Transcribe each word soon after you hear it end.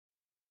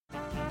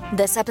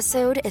This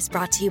episode is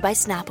brought to you by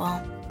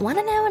Snapple. Want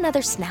to know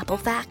another Snapple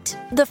fact?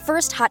 The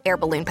first hot air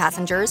balloon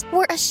passengers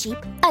were a sheep,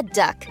 a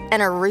duck,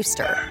 and a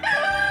rooster.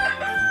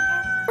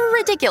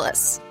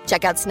 Ridiculous.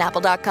 Check out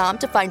Snapple.com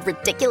to find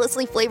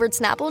ridiculously flavored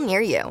Snapple near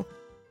you.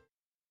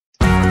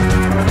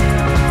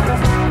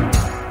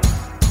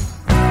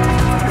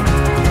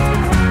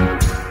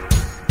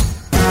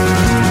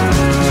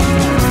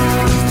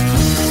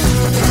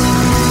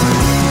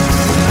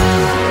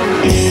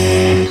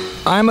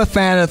 I'm a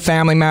fan of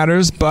Family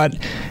Matters, but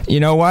you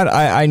know what?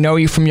 I know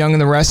you from Young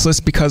and the Restless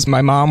because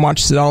my mom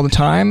watches it all the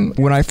time.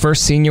 When I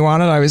first seen you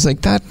on it, I was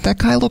like, that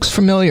guy looks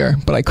familiar,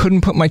 but I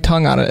couldn't put my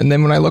tongue on it. And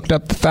then when I looked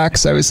up the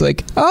facts, I was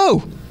like,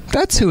 oh,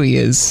 that's who he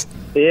is.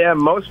 Yeah,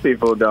 most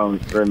people don't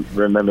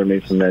remember me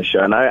from that show,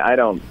 and I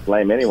don't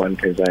blame anyone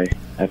because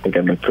I think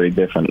I look pretty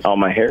different. All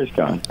my hair's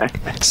gone.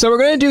 So we're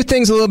going to do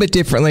things a little bit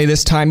differently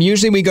this time.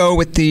 Usually we go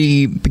with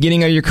the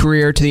beginning of your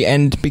career to the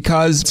end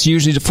because it's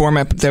usually the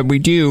format that we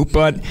do,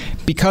 but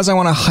because I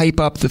want to hype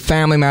up the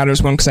Family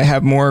Matters one because I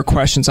have more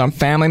questions on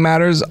Family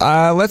Matters,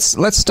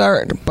 let's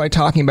start by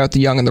talking about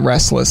The Young and the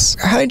Restless.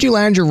 How did you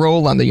land your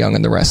role on The Young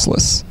and the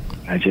Restless?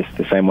 Just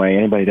the same way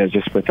anybody does,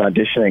 just with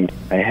auditioning.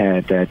 I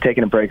had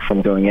taken a break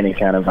from doing any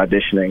kind of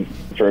auditioning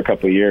for a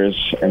couple of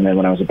years, and then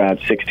when I was about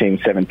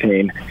 16,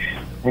 17,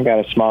 I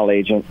got a small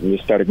agent and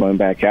just started going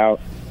back out.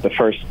 The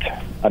first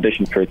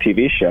audition for a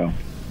TV show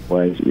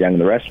was Young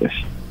and the Restless.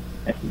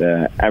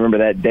 And, I remember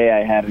that day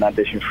I had an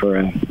audition for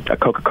a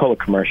Coca-Cola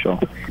commercial,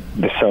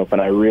 the soap,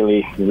 and I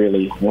really,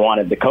 really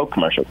wanted the Coke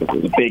commercial because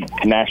it was a big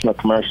national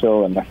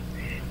commercial, and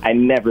I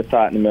never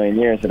thought in a million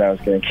years that I was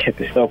going to get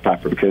the soap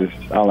opera because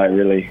all I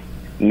really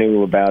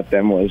knew about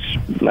them was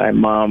my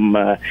mom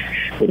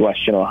would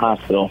watch General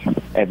Hospital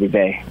every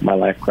day my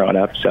life growing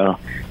up, so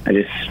I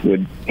just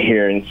would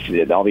hear and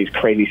see all these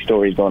crazy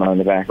stories going on in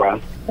the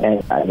background.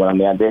 And I went on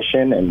the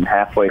audition, and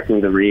halfway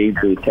through the read,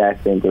 the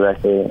casting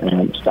director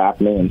stopped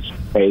me and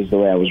praised the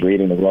way I was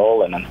reading the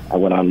role, and I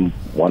went on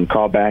one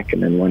callback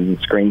and then one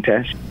screen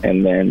test,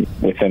 and then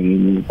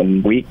within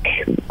a week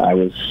I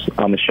was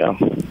on the show.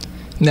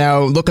 Now,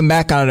 looking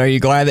back on it, are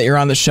you glad that you're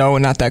on the show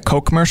and not that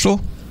Coke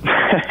commercial?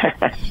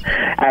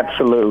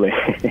 Absolutely.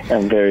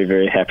 I'm very,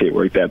 very happy it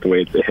worked out the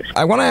way it did.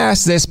 I want to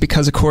ask this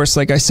because, of course,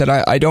 like I said,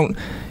 I don't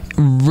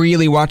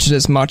really watch it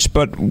as much,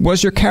 but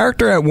was your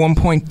character at one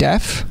point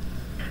deaf?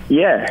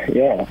 Yeah.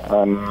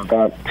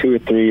 About 2 or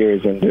 3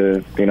 years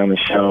into being on the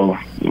show,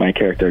 my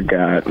character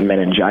got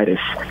meningitis.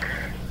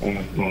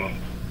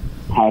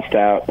 Passed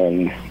out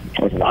and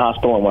was in the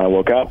hospital, and when I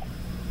woke up,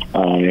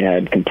 he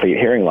had complete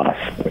hearing loss,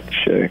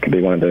 which could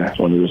be one of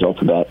the results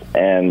of that.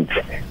 And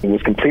he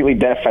was completely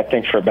deaf, I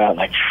think, for about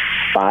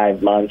 4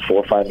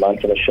 or 5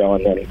 months of the show.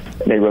 And then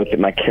they wrote that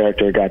my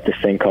character got this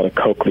thing called a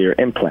cochlear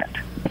implant,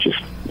 which is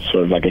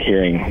sort of like a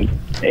hearing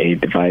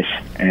aid device.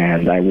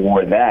 And I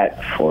wore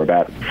that for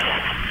about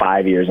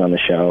 5 years on the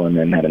show, and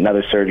then had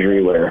another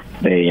surgery where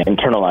they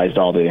internalized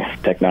all the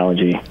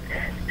technology.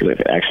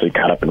 It actually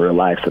caught up in real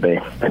life, so they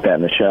put that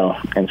in the show.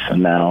 And so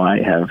now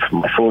I have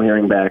my full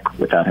hearing back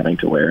without having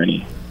to wear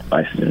any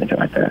devices or anything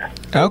like that.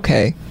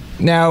 Okay.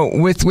 Now,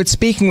 with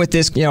speaking with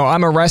this,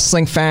 I'm a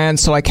wrestling fan,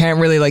 so I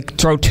can't really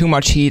throw too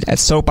much heat at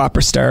soap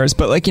opera stars.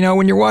 But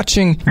when you're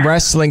watching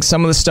wrestling,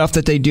 some of the stuff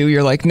that they do,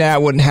 you're like, nah,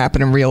 it wouldn't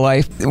happen in real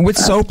life. With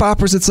soap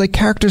operas, it's like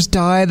characters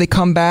die, they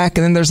come back,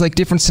 and then there's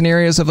different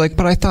scenarios of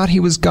but I thought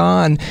he was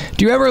gone.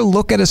 Do you ever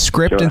look at a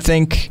script and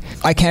think,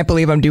 I can't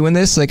believe I'm doing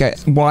this?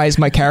 Why is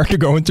my character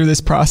going through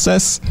this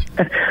process?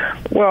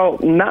 Well,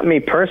 not me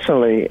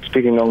personally,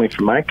 speaking only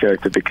for my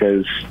character,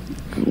 because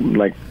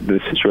the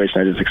situation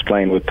I just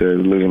explained with the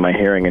losing my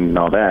hearing and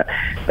all that,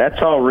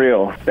 that's all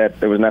real. That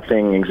there was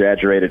nothing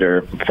exaggerated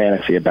or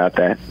fantasy about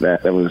that.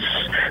 That was,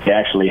 they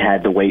actually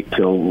had to wait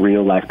till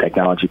real life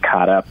technology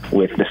caught up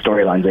with the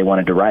storylines they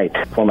wanted to write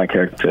for my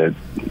character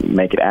to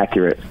make it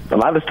accurate. A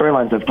lot of the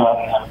storylines I've done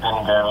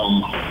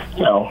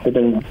have been, they've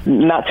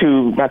been not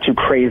too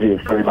crazy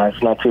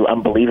storylines, not too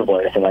unbelievable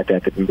or anything like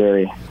that. They've been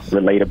very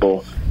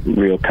relatable,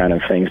 real kind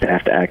of things to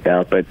have to act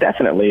out, but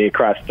definitely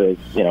across the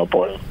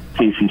board.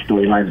 See some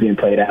storylines being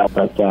played out,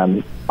 but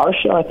our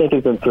show, I think,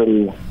 has been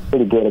pretty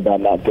good about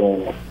not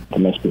doing to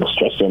make people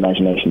stretch their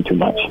imagination too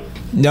much.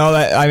 No,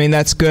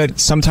 that's good.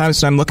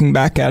 Sometimes when I'm looking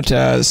back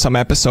at some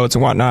episodes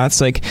and whatnot, it's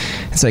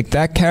like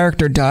that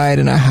character died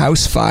in a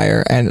house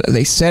fire, and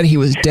they said he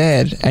was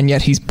dead, and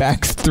yet he's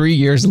back 3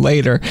 years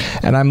later.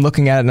 And I'm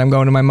looking at it, and I'm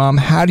going to my mom,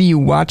 how do you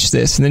watch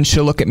this? And then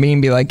she'll look at me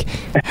and be like,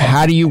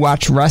 how do you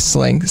watch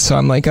wrestling? So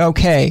I'm like,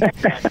 okay,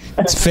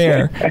 it's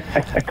fair.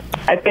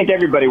 I think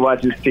everybody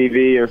watches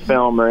TV or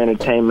film or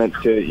entertainment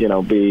to,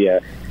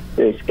 to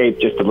escape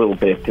just a little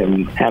bit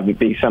and have it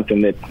be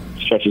something that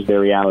stretches their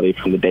reality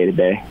from the day to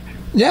day.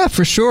 Yeah,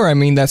 for sure.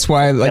 That's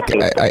why,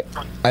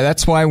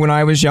 that's why when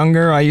I was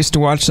younger, I used to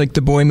watch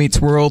The Boy Meets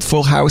World,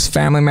 Full House,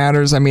 Family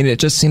Matters. It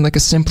just seemed like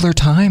a simpler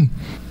time.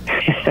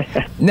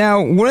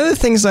 Now, one of the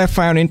things I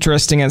found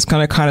interesting, and it's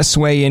going to kind of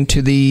sway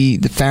into the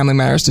Family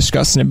Matters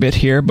discussion a bit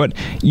here, but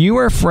you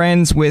are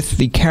friends with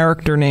the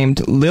character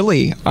named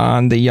Lily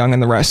on The Young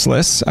and the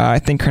Restless. I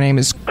think her name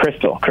is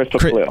Crystal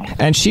Blue.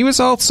 And she was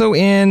also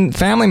in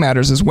Family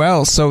Matters as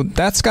well, so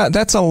that's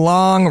a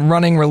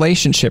long-running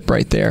relationship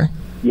right there.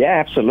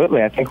 Yeah,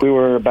 absolutely. I think we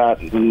were about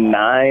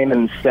 9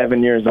 and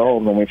 7 years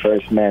old when we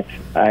first met.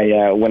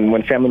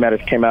 When Family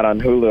Matters came out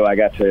on Hulu, I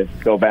got to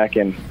go back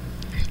and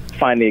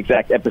find the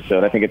exact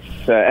episode. I think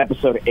it's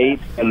episode 8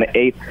 in the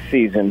 8th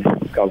season.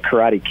 It's called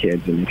Karate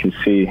Kids, and you can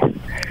see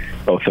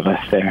both of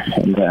us there.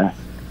 And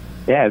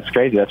yeah, it's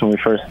crazy. That's when we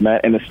first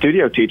met. And the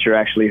studio teacher,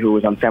 actually, who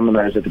was on Family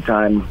Matters at the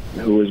time,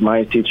 who was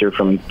my teacher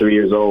from 3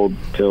 years old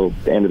till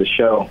the end of the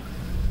show,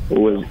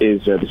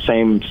 is the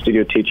same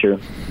studio teacher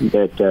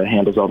that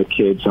handles all the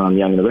kids on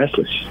Young and the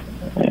Restless,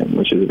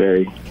 which is a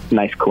very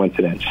nice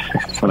coincidence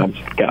when I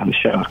got on the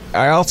show.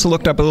 I also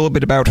looked up a little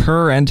bit about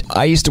her, and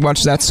I used to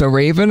watch That's So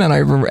Raven,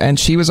 and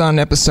she was on an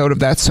episode of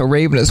That's So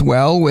Raven as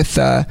well with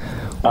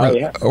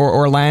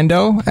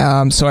Orlando.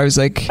 So I was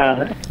like,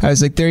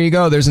 there you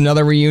go. There's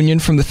another reunion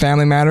from the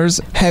Family Matters.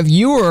 Have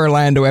you or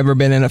Orlando ever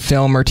been in a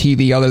film or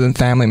TV other than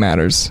Family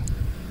Matters?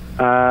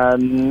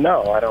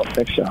 No, I don't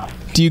think so.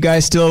 Do you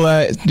guys still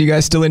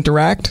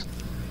interact?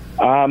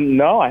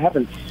 No, I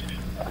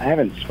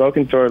haven't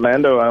spoken to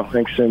Orlando, I don't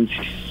think, since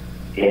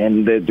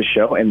in the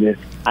show ended.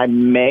 I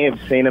may have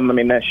seen him. I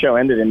mean, that show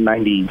ended in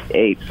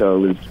 '98,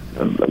 so it was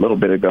a little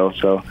bit ago.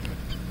 So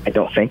I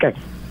don't think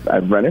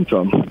I've run into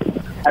him.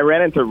 I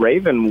ran into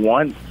Raven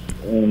once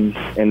in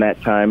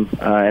that time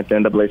at the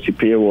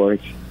NAACP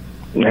Awards,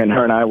 and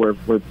her and I were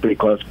pretty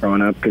close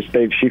growing up because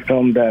she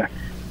filmed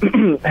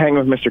Hang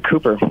with Mr.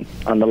 Cooper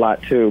on the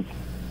lot too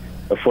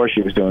before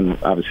she was doing,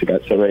 obviously,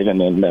 That's So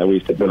Raven, and we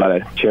used to do a lot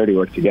of charity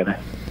work together.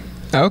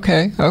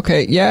 Okay.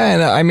 Yeah,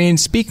 and I mean,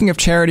 speaking of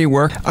charity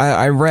work,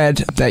 I read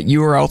that you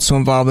were also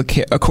involved.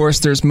 Of course,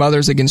 there's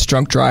Mothers Against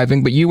Drunk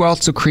Driving, but you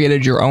also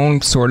created your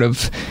own sort of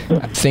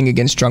thing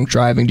against drunk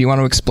driving. Do you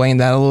want to explain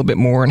that a little bit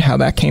more and how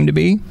that came to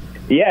be?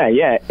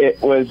 Yeah. It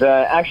was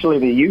actually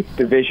the youth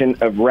division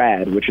of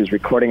RAD, which is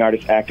Recording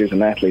Artists, Actors,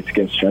 and Athletes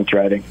Against Drunk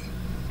Driving.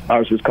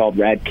 Ours was called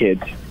RAD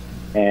Kids.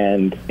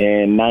 And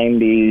in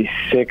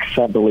 '96,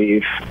 I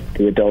believe,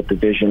 the adult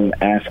division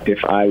asked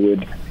if I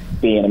would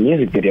be in a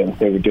music video that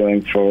they were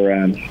doing for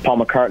Paul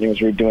McCartney was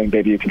redoing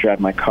Baby You Can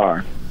Drive My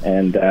Car.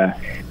 And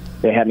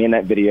they had me in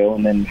that video,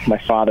 and then my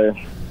father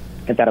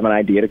had thought of an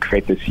idea to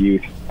create this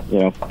youth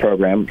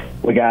program.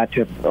 We got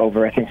to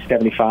over, I think,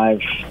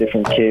 75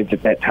 different kids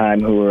at that time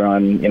who were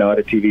on,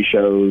 other TV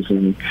shows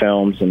and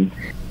films, and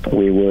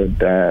we would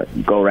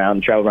go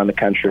around, travel around the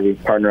country,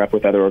 partner up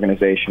with other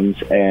organizations,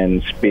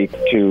 and speak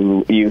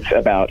to youth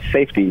about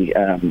safety,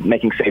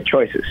 making safe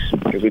choices.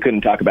 Because we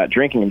couldn't talk about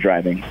drinking and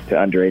driving to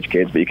underage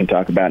kids, but you can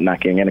talk about not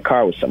getting in a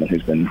car with someone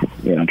who's been,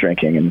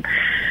 drinking and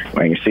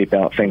wearing your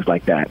seatbelt, things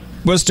like that.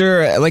 Was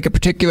there like a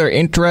particular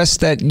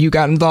interest that you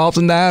got involved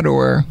in that,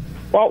 or?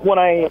 Well, when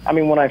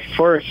I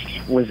first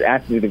was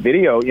asked to do the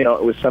video,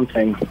 it was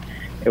something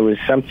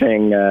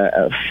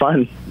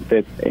fun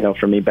that,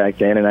 for me back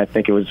then, and I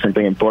think it was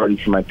something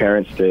important for my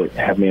parents to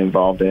have me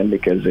involved in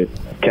because it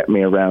kept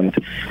me around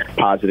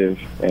positive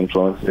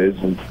influences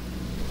and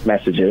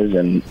messages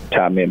and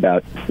taught me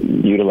about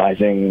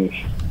utilizing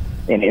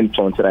an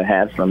influence that I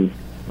had from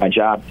my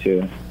job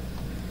to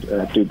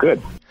do good.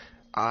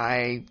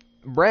 I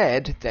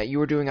read that you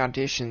were doing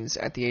auditions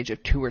at the age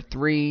of 2 or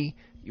 3.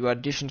 You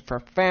auditioned for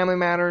Family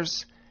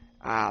Matters.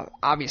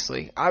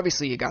 Obviously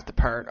you got the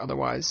part,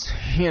 otherwise,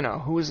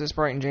 who is this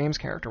Bryton James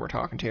character we're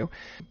talking to?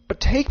 But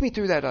take me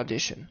through that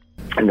audition.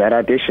 And that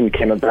audition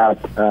came about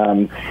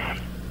in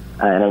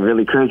a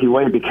really crazy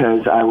way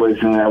because I was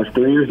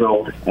 3 years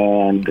old,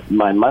 and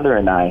my mother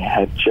and I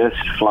had just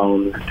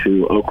flown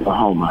to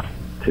Oklahoma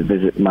to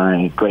visit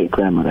my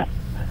great-grandmother.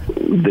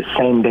 The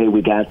same day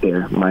we got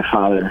there, my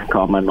father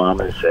called my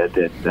mom and said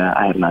that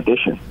I had an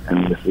audition,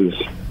 and this was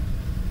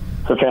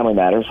for Family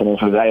Matters,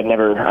 and I had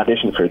never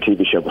auditioned for a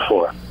TV show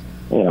before.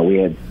 We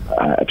had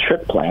a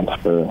trip planned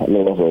for a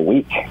little over a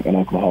week in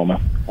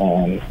Oklahoma,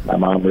 and my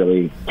mom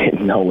really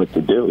didn't know what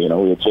to do.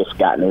 We had just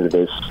gotten into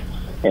this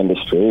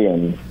industry,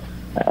 and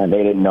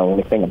they didn't know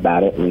anything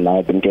about it, and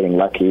I'd been getting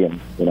lucky and,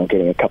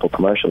 getting a couple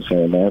commercials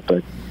here and there,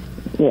 but,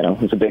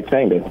 it's a big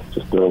thing to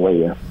just throw away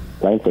your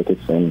plane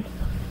tickets, and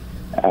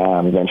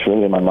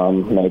eventually my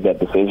mom made that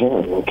decision,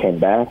 and we came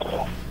back.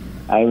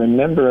 I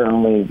remember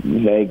only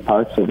vague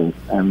parts of it.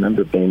 I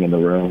remember being in the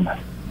room.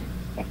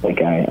 I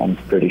think I'm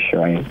pretty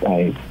sure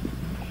I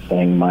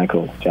sang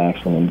Michael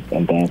Jackson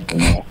and danced in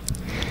there.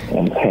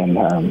 And then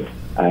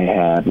I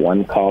had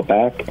one call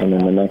back, and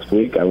then the next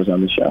week I was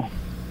on the show.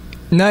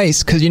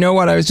 Nice, because you know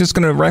what? I was just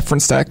going to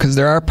reference that because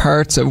there are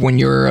parts of when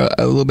you're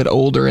a little bit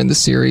older in the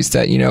series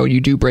that,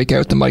 you do break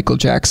out the Michael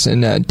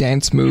Jackson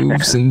dance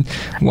moves and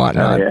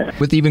whatnot. Oh, yeah.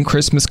 With even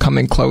Christmas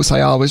coming close,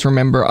 I always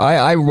remember,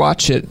 I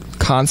watch it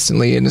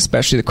constantly, and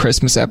especially the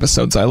Christmas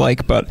episodes I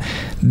like, but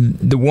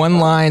the one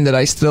line that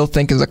I still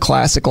think is a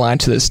classic line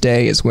to this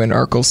day is when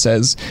Urkel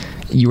says,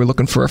 you were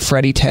looking for a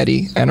Freddy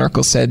Teddy, and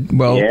Urkel said,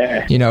 well,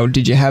 you know,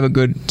 did you have a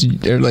good,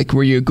 or like,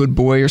 were you a good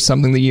boy or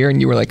something the year?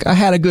 And you were like, I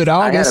had a good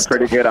August. I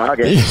had a pretty good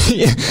August.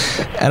 Yeah.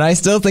 And I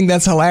still think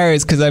that's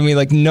hilarious, because I mean,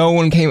 like, no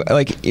one came,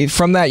 like,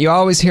 from that, you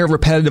always hear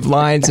repetitive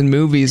lines in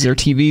movies or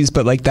TVs,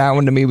 but like, that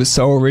one to me was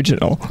so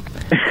original.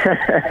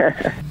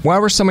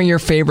 What were some of your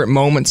favorite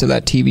moments of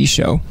that TV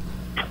show?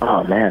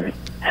 Oh, man.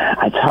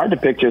 It's hard to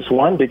pick just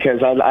one,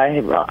 because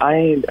I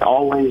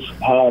always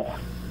had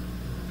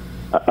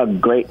a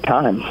great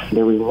time.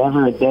 There was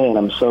never a day, and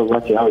I'm so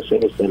lucky. I always say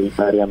this to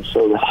everybody, I'm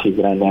so lucky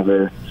that I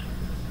never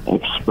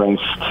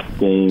expressed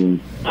being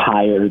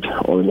tired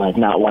or like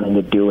not wanting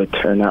to do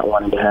it or not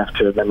wanting to have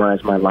to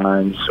memorize my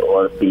lines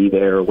or be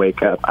there or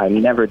wake up. I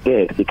never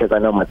did, because I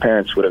know my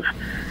parents would have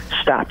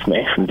stopped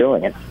me from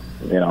doing it.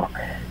 You know,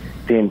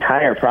 the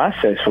entire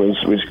process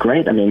was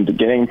great. I mean,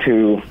 getting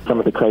to some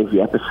of the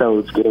crazy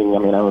episodes, I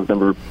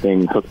remember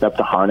being hooked up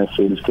to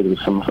harnesses because of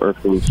some of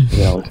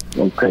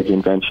Urkel's, crazy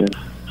inventions.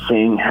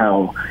 Seeing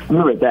how, I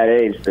remember at that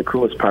age, the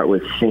coolest part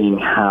was seeing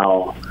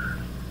how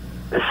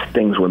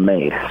things were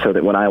made, so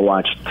that when I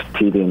watched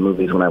TV and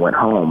movies when I went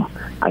home,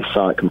 I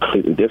saw it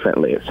completely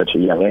differently at such a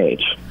young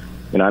age.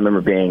 You know, I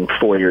remember being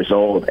 4 years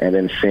old and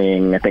then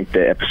seeing, I think,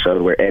 the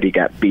episode where Eddie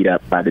got beat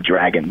up by the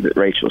dragon at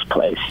Rachel's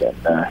place,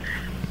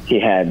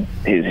 and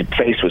his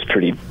face was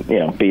pretty,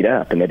 beat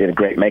up, and they did a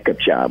great makeup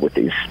job with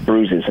these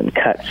bruises and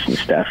cuts and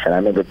stuff. And I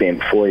remember being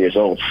 4 years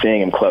old,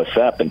 seeing him close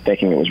up and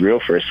thinking it was real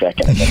for a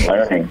second, and then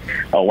learning,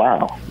 oh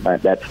wow,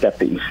 that stuff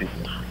that you see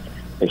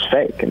is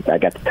fake, and I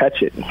got to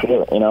touch it and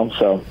feel it,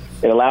 So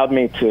it allowed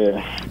me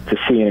to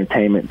see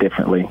entertainment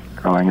differently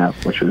growing up,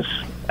 which was,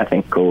 I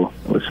think, cool.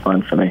 It was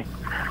fun for me.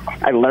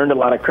 I learned a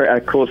lot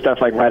of cool stuff,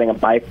 like riding a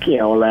bike,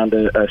 around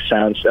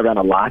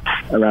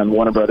around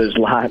Warner Brothers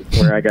lot,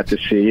 where I got to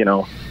see,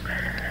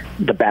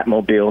 the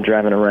Batmobile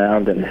driving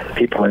around and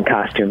people in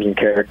costumes and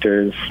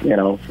characters.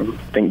 I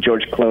think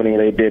George Clooney,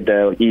 they did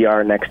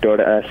ER next door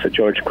to us, so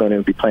George Clooney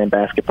would be playing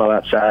basketball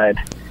outside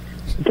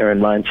during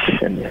lunch,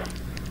 and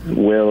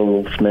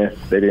Will Smith,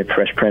 they did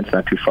Fresh Prince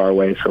not too far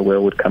away, so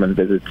Will would come and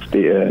visit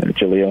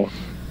Jaleel.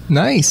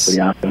 Nice.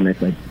 Pretty often they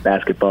play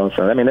basketball.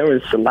 So, I mean, there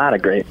was a lot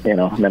of great,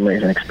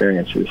 memories and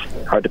experiences.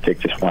 Hard to pick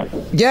just one.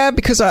 Yeah,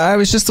 because I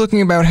was just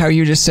looking about how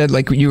you just said,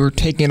 like, you were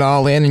taking it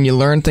all in and you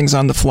learned things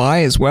on the fly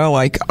as well.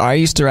 Like, I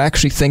used to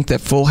actually think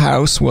that Full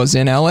House was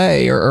in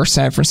L.A. or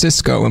San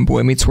Francisco, and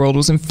Boy Meets World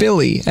was in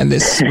Philly, and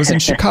this was in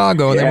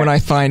Chicago. And then when I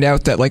find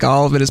out that, like,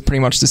 all of it is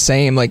pretty much the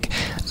same, like,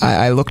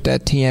 I looked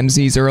at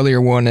TMZ's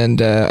earlier one,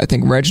 and I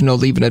think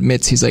Reginald even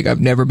admits, he's like, I've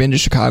never been to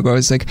Chicago. I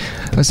was like,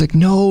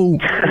 no.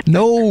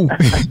 You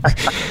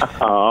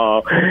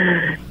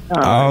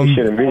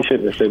should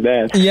have said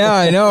that. Yeah,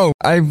 I know.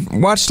 I've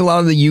watched a lot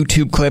of the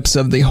YouTube clips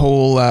of the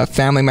whole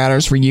Family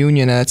Matters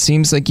reunion, and it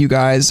seems like you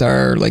guys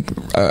are like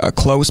a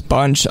close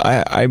bunch.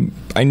 I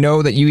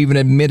know that you even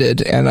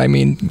admitted, and I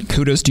mean,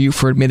 kudos to you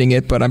for admitting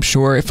it, but I'm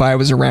sure if I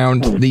was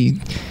around the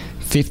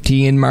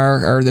 15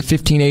 mark or the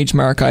 15 age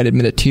mark, I'd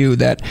admit it too,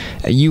 that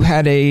you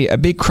had a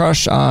big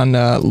crush on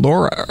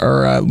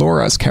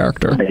Laura's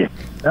character.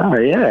 Oh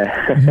yeah,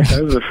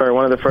 that was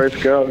one of the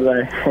first girls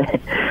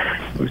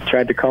I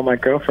tried to call my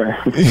girlfriend.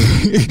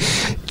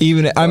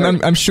 Even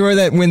I'm sure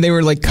that when they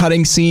were like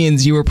cutting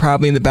scenes, you were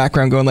probably in the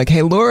background going like,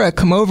 "Hey Laura,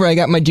 come over! I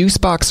got my juice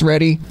box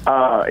ready."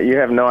 You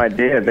have no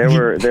idea. There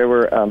were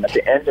at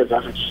the end of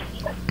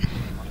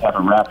have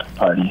a wrap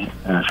party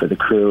for the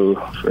crew,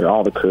 for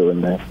all the crew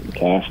in the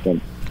cast, and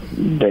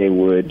they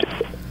would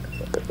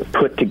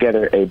put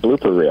together a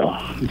blooper reel,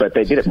 but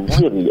they did it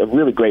a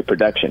really great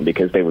production,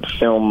 because they would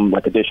film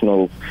like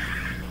additional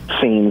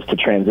scenes to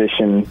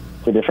transition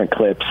to different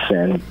clips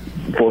and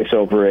voice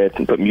over it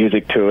and put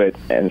music to it,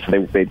 and so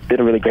they did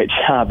a really great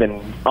job.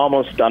 And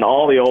almost on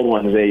all the old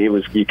ones,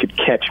 you could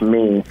catch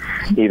me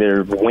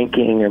either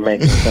winking or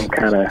making some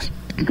kind of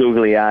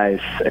googly eyes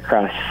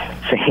across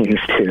scenes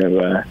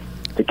to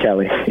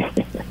Kelly.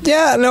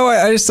 Yeah, no,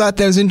 I just thought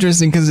that was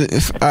interesting,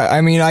 because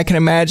I can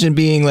imagine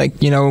being like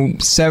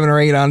 7 or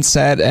 8 on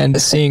set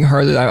and seeing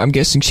her. I'm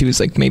guessing she was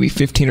like maybe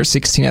 15 or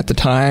 16 at the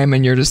time,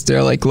 and you're just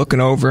there like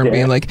looking over and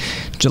being like,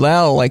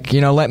 Jaleel, like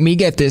let me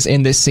get this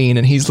in this scene,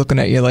 and he's looking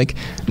at you like,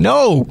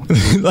 no,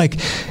 like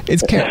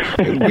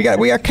we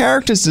got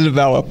characters to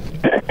develop.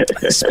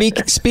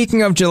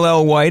 Speaking of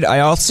Jaleel White, I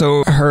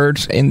also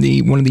heard in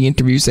one of the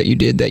interviews that you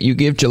did that you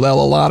give Jaleel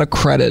a lot of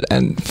credit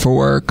and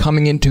for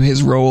coming into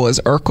his role as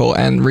Urkel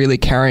and really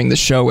carrying the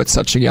show at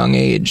such a young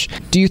age.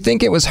 Do you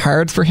think it was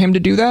hard for him to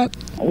do that?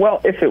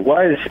 Well, if it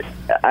was,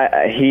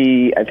 I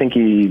think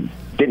he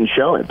didn't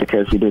show it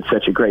because he did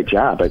such a great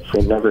job. I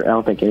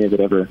don't think any of it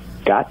ever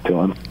got to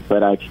him.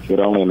 But I could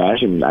only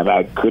imagine.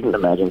 I couldn't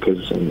imagine,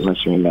 because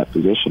unless you're in that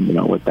position,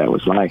 what that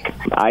was like.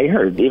 I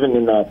heard even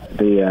in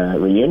the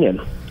reunion,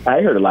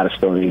 I heard a lot of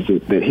stories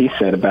that he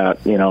said about,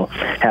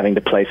 having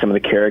to play some of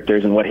the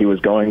characters and what he was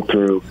going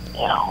through,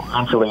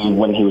 mentally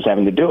when he was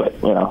having to do it.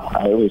 It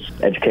was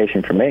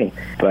education for me.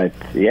 But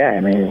yeah,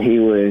 I mean, he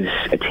was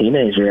a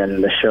teenager,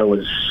 and the show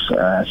was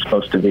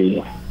supposed to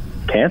be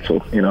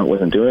canceled. You know, it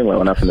wasn't doing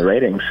well enough in the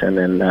ratings, and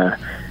then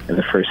in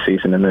the first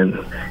season, and then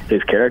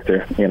his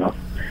character, you know,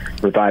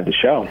 revived the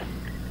show.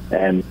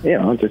 And you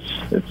know,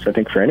 it's I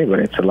think for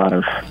anybody, it's a lot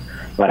of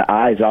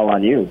eyes all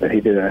on you. But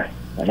he did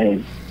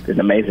an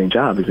amazing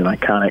job. He's an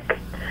iconic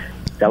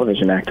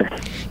television actor.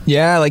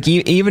 Yeah, like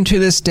even to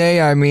this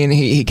day, I mean,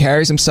 he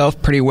carries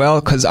himself pretty well,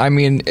 because, I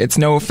mean, it's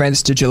no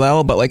offense to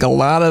Jaleel, but like a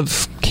lot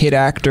of kid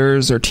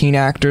actors or teen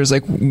actors,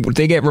 like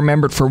they get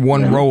remembered for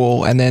one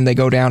role and then they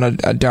go down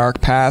a dark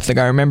path. Like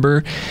I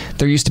remember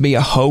there used to be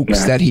a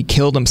hoax that he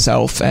killed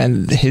himself,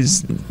 and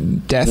his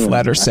death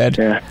letter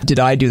said, "Did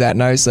I do that?"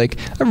 And I was like,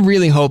 I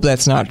really hope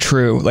that's not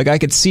true. Like I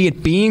could see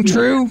it being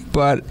true,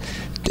 but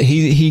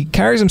he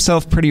carries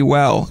himself pretty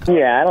well.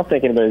 Yeah, I don't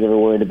think anybody's ever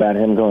worried about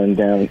him going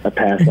down a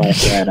path like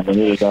that. I mean,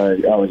 he was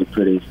always a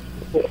pretty,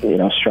 you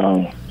know,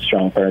 strong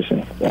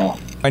person. So.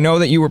 I know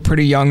that you were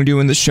pretty young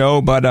doing the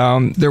show, but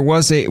there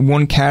was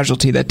one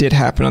casualty that did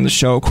happen on the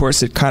show. Of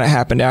course, it kind of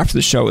happened after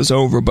the show was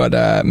over,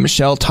 but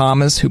Michelle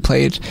Thomas, who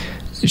played...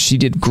 She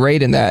did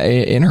great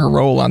in her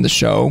role on the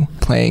show,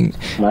 playing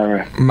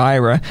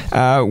Myra.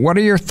 What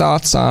are your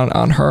thoughts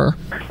on her?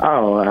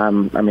 Oh,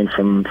 I mean,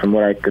 from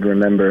what I could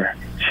remember,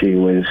 she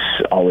was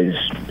always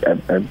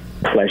a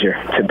pleasure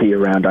to be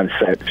around on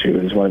set. She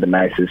was one of the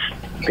nicest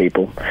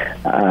people,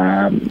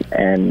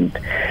 and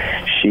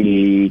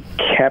she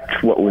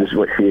kept what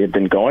she had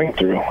been going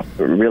through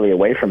really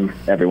away from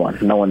everyone.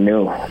 No one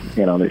knew,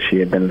 you know, that she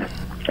had been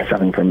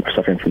suffering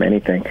from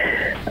anything.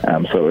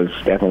 So it was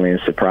definitely a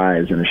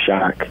surprise and a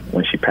shock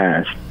when she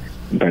passed.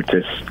 But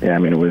just, yeah, I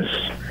mean, it was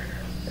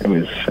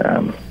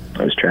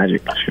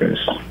tragic. She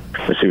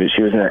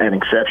was an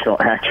exceptional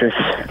actress.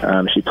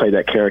 She played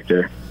that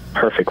character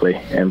perfectly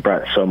and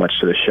brought so much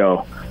to the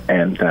show.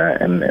 And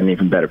an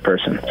even better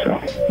person.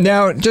 So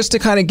now, just to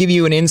kind of give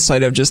you an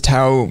insight of just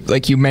how,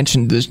 like you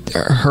mentioned,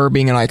 her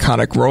being an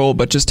iconic role,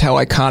 but just how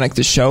iconic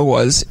the show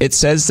was. It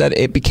says that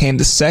it became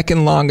the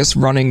second longest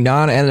running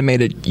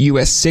non-animated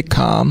U.S.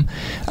 sitcom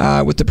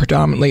with the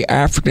predominantly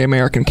African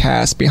American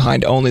cast,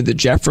 behind only The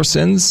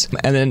Jeffersons.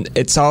 And then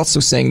it's also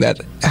saying that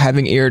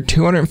having aired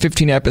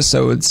 215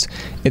 episodes,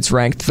 it's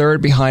ranked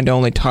third behind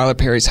only Tyler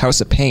Perry's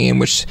House of Pain,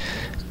 which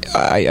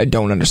I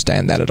don't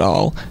understand that at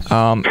all.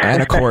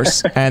 And of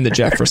course, and The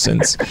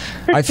Jeffersons.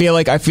 I feel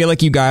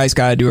like you guys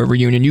got to do a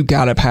reunion. You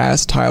got to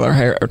pass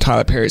Tyler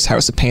Perry's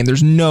House of Pain.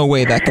 There's no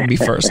way that can be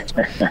first.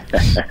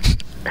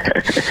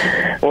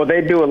 Well,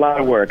 they do a lot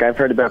of work. I've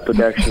heard about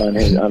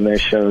production on their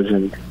shows,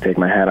 and take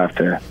my hat off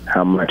to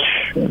how much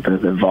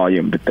the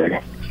volume that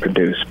they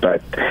produce.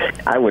 But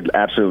I would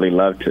absolutely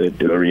love to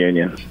do a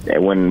reunion.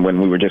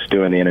 When we were just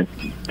doing the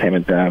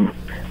Entertainment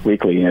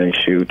Weekly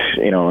shoot,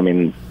 you know, I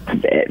mean,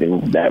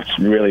 that's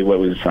really what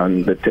was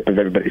on the tip of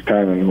everybody's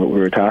tongue and what we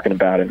were talking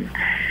about. And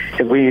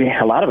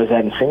a lot of us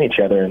hadn't seen each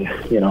other in,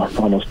 you know,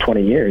 almost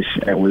 20 years.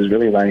 It was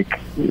really like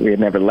we had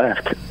never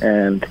left,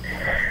 and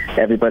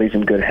everybody's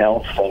in good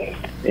health, and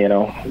you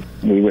know,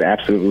 we would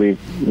absolutely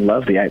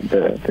love the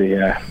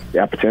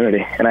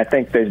opportunity. And I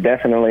think there's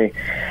definitely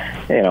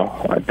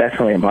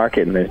a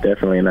market, and there's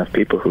definitely enough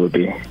people who would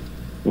be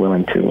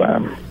willing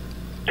to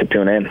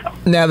tune in.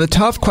 Now, the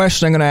tough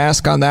question I'm going to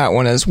ask on that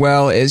one as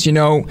well is, you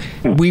know,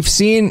 we've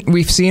seen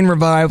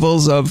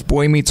revivals of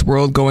Boy Meets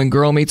World going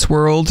Girl Meets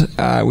World.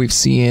 We've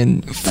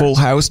seen Full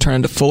House turn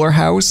into Fuller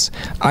House.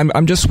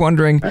 I'm just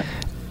wondering,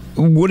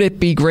 would it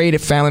be great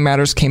if Family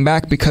Matters came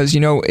back? Because, you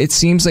know, it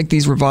seems like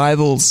these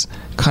revivals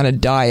kind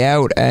of die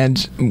out,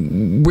 and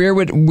where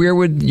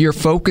would your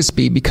focus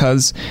be?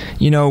 Because,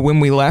 you know, when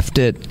we left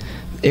it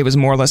was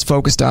more or less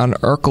focused on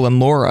Urkel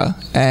and Laura,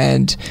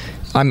 and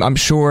I'm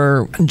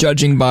sure,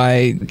 judging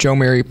by Jo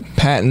Mary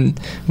Patton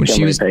when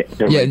she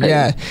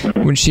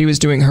was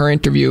doing her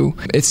interview,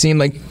 it seemed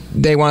like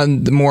they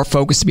wanted the more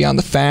focus to be on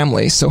the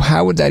family. So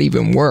how would that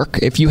even work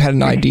if you had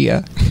an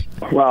idea?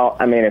 Well,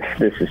 I mean,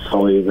 this is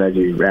solely as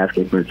you're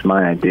asking, but it's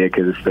my idea,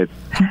 because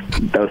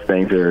those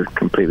things are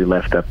completely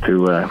left up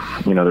to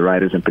you know, the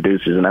writers and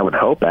producers. And I would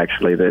hope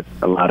actually that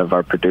a lot of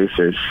our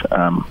producers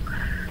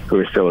who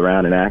are still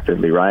around and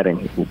actively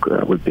writing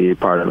would be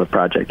part of a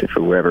project if it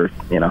were ever,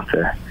 you know,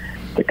 to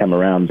come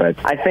around. But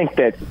I think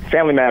that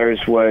Family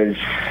Matters was,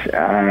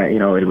 you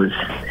know,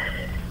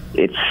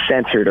 it's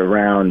centered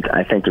around,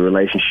 I think, the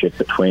relationship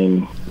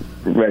between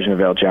Reginald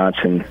Vell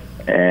Johnson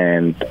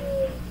and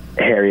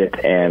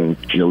Harriet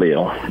and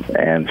Jaleel.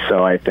 And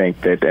so I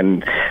think that,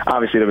 and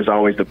obviously there was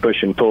always the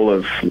push and pull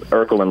of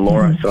Urkel and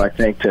Laura. So I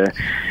think to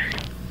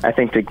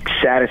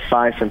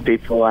satisfy some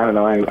people, I don't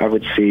know, I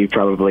would see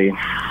probably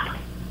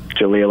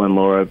Jaleel and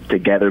Laura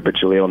together, but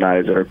Jaleel not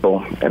as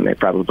Urkel, and they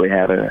probably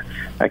have a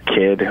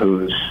kid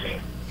who's,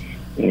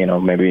 you know,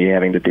 maybe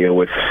having to deal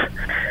with,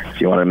 if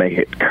you want to make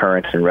it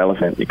current and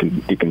relevant, you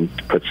can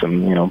put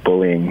some, you know,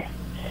 bullying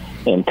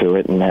into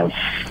it and have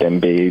them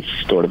be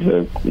sort of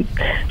a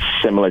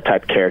similar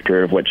type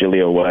character of what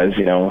Jaleel was,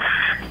 you know,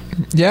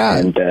 Yeah.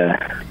 And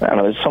I don't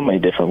know, there's so many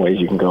different ways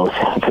you can go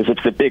because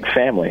it's a big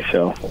family.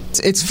 So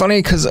it's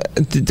funny because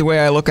the way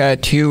I look at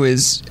it too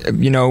is,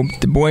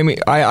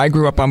 I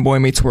grew up on Boy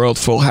Meets World,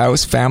 Full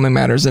House, Family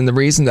Matters, and the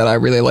reason that I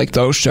really like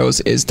those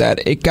shows is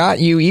that it got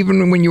you,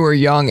 even when you were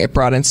young, it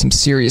brought in some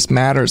serious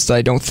matters that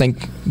I don't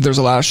think there's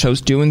a lot of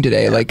shows doing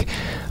today. Like,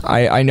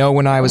 I know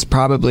when I was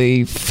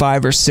probably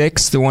 5 or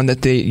 6, the one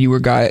that you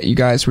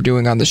guys were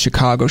doing on the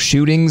Chicago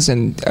shootings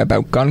and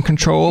about gun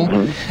control.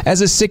 Mm-hmm.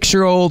 As a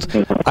 6-year-old,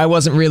 I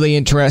wasn't really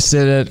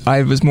interested in it.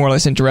 I was more or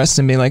less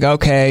interested in being like,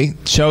 okay,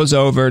 show's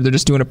over. They're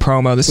just doing a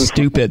promo. This is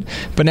stupid.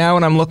 But now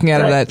when I'm looking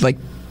at it at like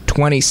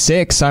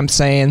 26, I'm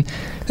saying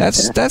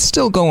that's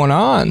still going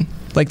on.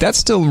 Like, that's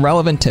still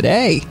relevant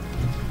today.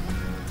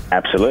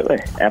 Absolutely,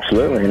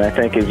 and I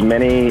think as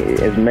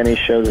many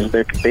shows as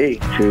there could be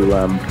to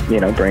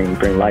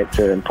bring light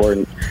to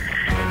important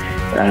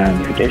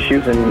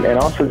issues and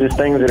also just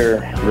things that are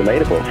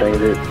relatable, things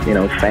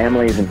that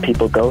families and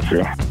people go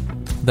through.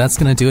 That's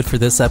going to do it for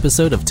this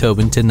episode of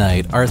Tobin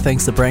Tonight. Our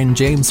thanks to Bryton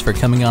James for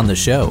coming on the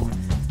show.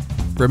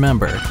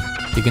 Remember,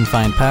 you can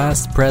find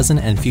past, present,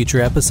 and future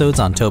episodes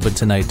on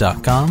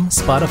TobinTonight.com,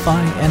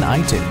 Spotify, and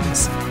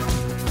iTunes.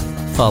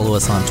 Follow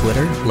us on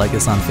Twitter, like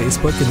us on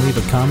Facebook, and leave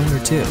a comment or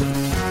two.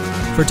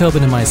 For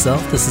Tobin and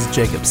myself, this is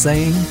Jacob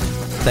saying,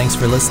 thanks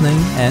for listening,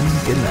 and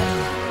good night.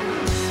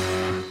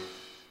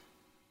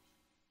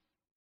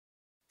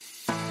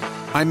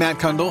 I'm Matt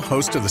Kundle,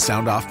 host of the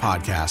Sound Off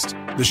Podcast,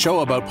 the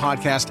show about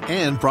podcast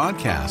and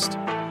broadcast.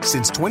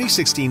 Since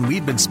 2016,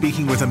 we've been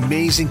speaking with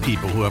amazing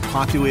people who have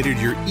populated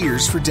your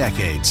ears for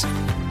decades.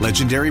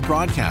 Legendary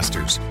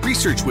broadcasters,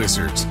 research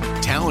wizards,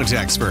 talent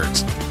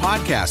experts,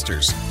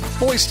 podcasters,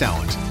 voice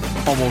talent.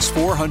 Almost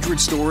 400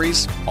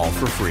 stories, all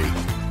for free.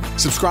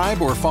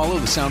 Subscribe or follow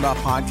the Sound Off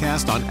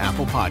Podcast on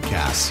Apple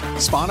Podcasts,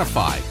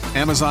 Spotify,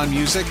 Amazon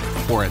Music,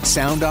 or at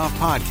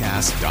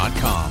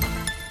soundoffpodcast.com.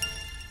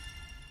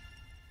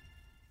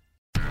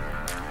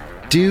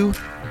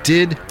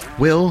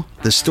 Will,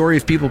 the Story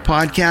of People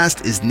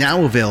podcast is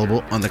now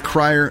available on the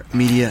Crier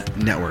Media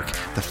Network.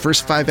 The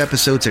first 5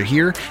 episodes are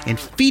here and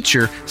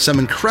feature some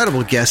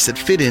incredible guests that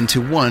fit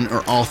into one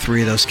or all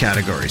 3 of those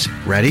categories.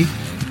 Ready?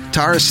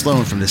 Tara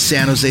Sloan from the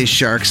San Jose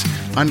Sharks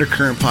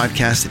Undercurrent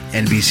podcast at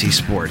NBC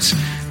Sports.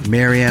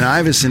 Marianne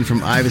Iveson from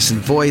Iveson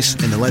Voice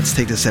and the Let's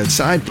Take This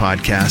Outside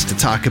podcast to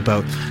talk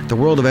about the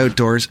world of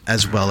outdoors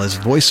as well as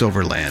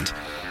voiceover land.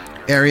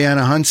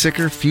 Ariana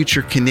Hunsicker,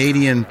 future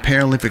Canadian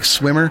Paralympic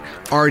swimmer,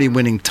 already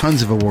winning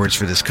tons of awards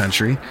for this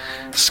country.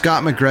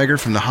 Scott McGregor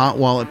from the Hot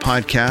Wallet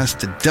podcast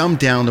to dumb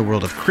down the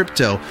world of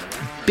crypto,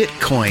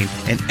 Bitcoin,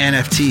 and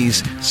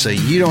NFTs so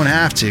you don't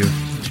have to.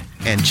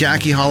 And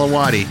Jackie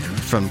Holowati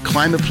from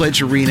Climate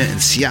Pledge Arena in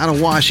Seattle,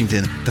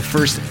 Washington, the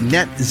first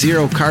net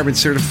zero carbon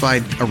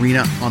certified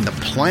arena on the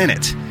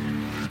planet.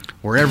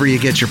 Wherever you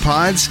get your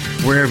pods,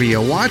 wherever you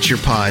watch your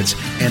pods,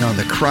 and on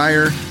the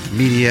Crier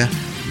Media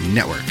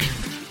Network.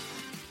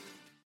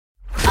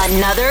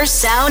 Another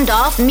Sound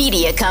Off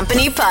Media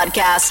Company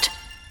podcast.